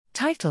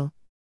Title: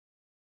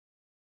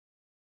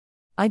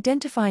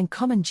 Identifying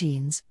common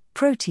genes,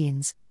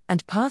 proteins,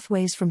 and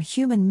pathways from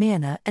human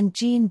miRNA and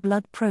gene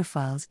blood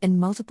profiles in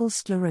multiple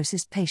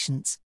sclerosis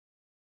patients.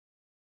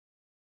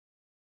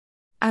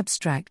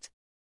 Abstract: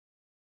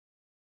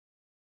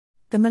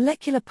 The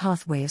molecular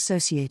pathway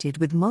associated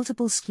with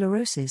multiple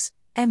sclerosis,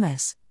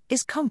 MS,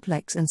 is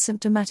complex and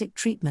symptomatic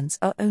treatments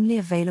are only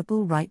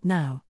available right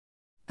now.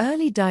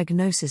 Early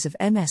diagnosis of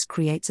MS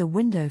creates a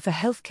window for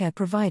healthcare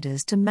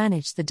providers to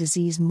manage the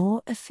disease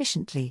more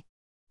efficiently.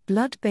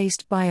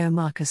 Blood-based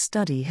biomarker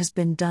study has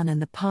been done in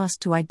the past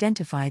to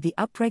identify the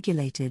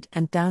upregulated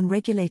and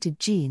downregulated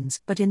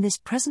genes, but in this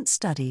present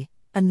study,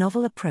 a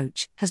novel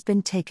approach has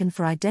been taken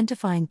for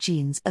identifying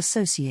genes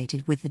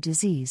associated with the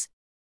disease.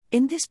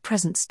 In this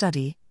present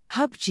study,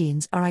 hub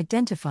genes are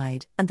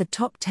identified, and the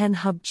top 10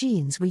 hub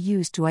genes were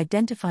used to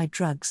identify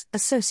drugs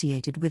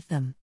associated with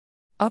them.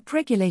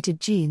 Upregulated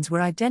genes were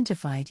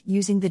identified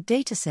using the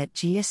dataset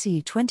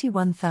GSE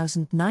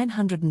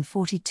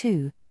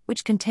 21942,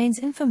 which contains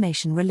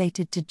information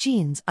related to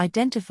genes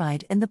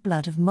identified in the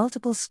blood of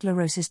multiple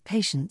sclerosis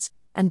patients,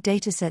 and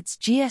datasets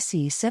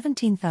GSE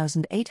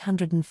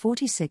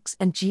 17846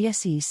 and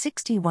GSE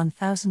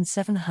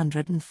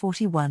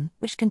 61741,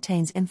 which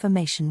contains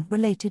information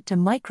related to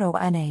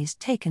microRNAs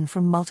taken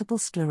from multiple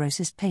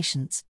sclerosis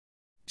patients.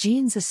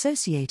 Genes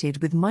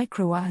associated with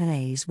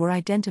microRNAs were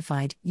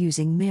identified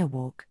using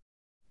miRNA.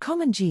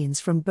 Common genes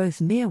from both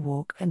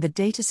miRNA and the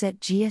dataset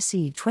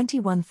GSE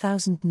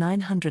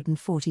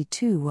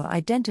 21942 were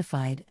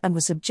identified and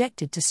were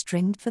subjected to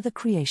stringed for the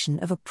creation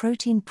of a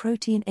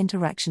protein-protein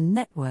interaction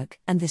network,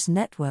 and this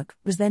network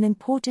was then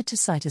imported to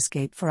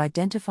Cytoscape for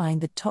identifying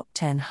the top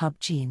 10 hub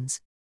genes.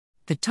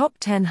 The top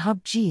 10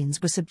 hub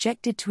genes were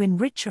subjected to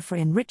enricher for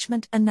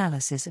enrichment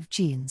analysis of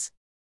genes.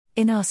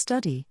 In our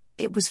study,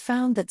 it was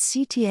found that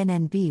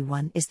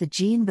CTNNB1 is the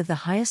gene with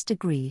the highest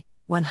degree,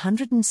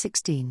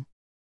 116.